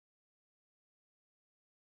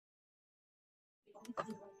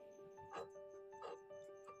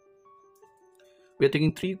We are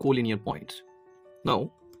taking three collinear points.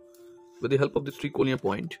 Now, with the help of this three collinear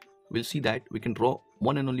point, we'll see that we can draw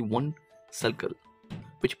one and only one circle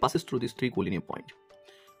which passes through this three collinear point.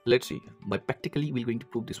 Let's see. By practically, we're going to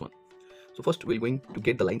prove this one. So first, we're going to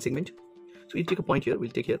get the line segment. So we'll take a point here.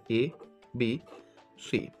 We'll take here A, B,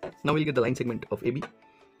 C. Now we'll get the line segment of AB.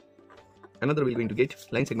 Another we're going to get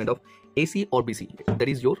line segment of AC or BC. That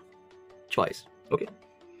is your choice. Okay.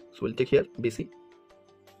 So we'll take here BC.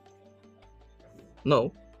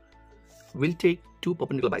 Now we'll take two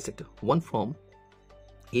perpendicular bisector. One from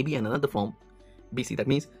AB and another from BC. That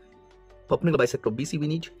means perpendicular bisector of BC we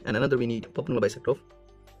need, and another we need perpendicular bisector of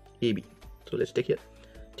AB. So let's take here.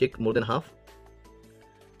 Take more than half.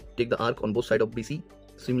 Take the arc on both sides of BC.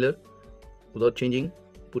 Similar. Without changing,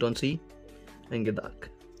 put on C and get the arc.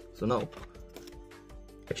 So now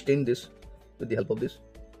extend this with the help of this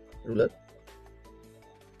ruler.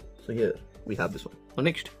 So here we have this one. Now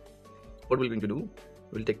next, what we're going to do,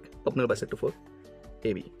 we'll take perpendicular bisector for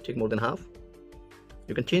AB. Take more than half.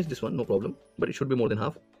 You can change this one, no problem, but it should be more than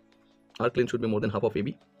half. Arc length should be more than half of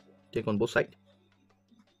AB. Take on both sides.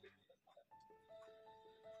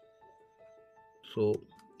 So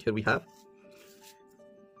here we have.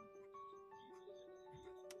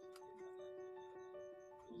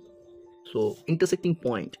 So intersecting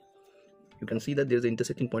point, you can see that there is an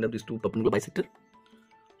intersecting point of these two perpendicular bisector.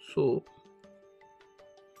 So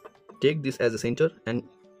take this as a center and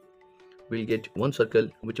we'll get one circle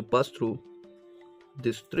which will pass through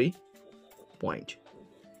this 3 point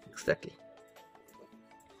exactly.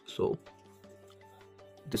 So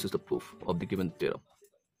this is the proof of the given theorem.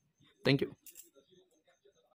 Thank you.